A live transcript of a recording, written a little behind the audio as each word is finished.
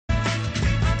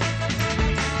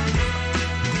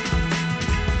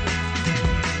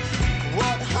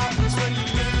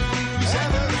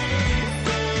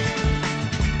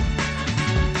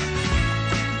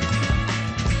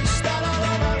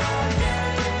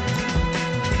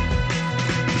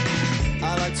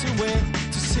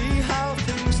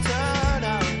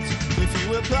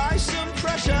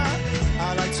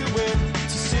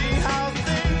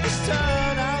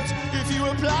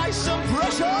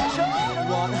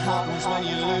happens when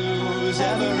you lose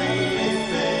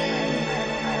everything?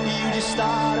 You just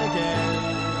start again.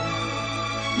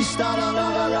 You start all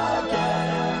over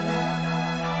again.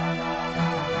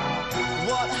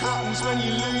 What happens when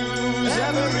you lose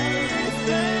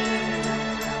everything?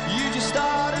 You just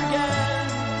start again.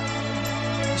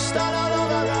 You start all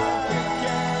over again.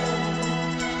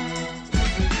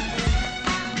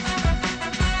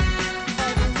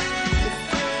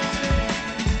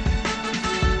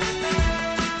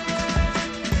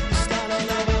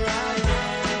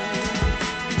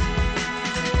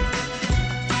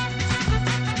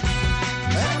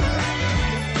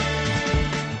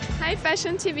 Hi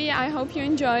Fashion TV, I hope you're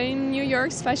enjoying New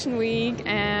York's Fashion Week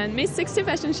and Miss 60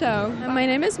 Fashion Show. My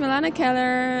name is Milana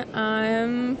Keller,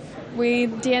 I'm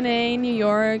with DNA in New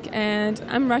York and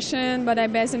I'm Russian but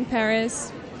I'm based in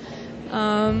Paris.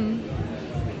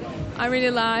 I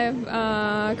really love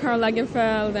Karl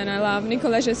Lagerfeld and I love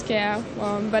Nicolas Ghesquière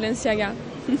from Balenciaga.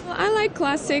 I like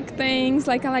classic things,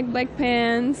 like I like black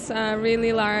pants,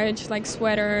 really large like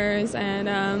sweaters and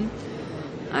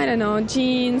I don't know,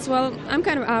 jeans. Well, I'm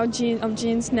kind of out of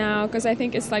jeans now because I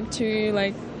think it's like too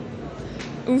like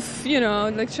oof, you know,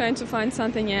 like trying to find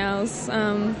something else.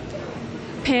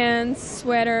 Pants,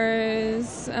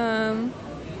 sweaters,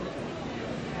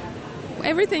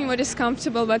 everything what is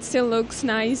comfortable but still looks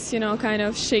nice, you know, kind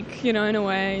of chic, you know, in a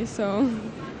way. So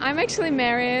I'm actually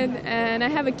married and I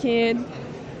have a kid.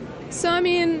 So I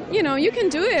mean, you know, you can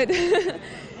do it.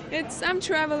 I'm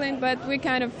traveling, but we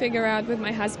kind of figure out with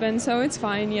my husband, so it's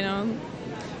fine, you know.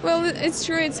 Well, it's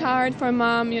true, it's hard for a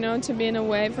mom, you know, to be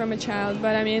away from a child,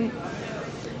 but I mean,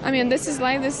 this is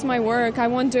life, this is my work. I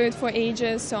won't do it for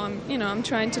ages, so I'm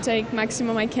trying to take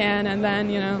maximum I can, and then,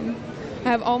 you know, I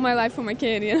have all my life for my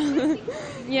kid, you know.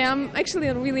 Yeah, I'm actually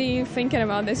really thinking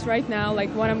about this right now, like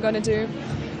what I'm gonna do,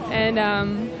 and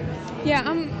yeah,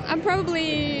 I'm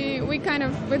probably, we kind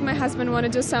of, with my husband, want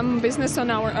to do some business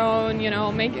on our own, you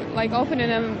know, make it, like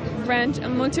opening a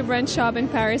multi-brand shop in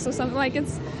Paris or something, like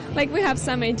it's, like we have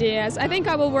some ideas. I think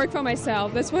I will work for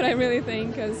myself, that's what I really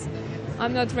think, because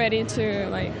I'm not ready to,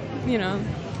 like, you know,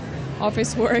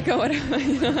 office work or whatever,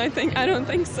 you know, I don't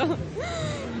think so.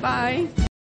 Bye.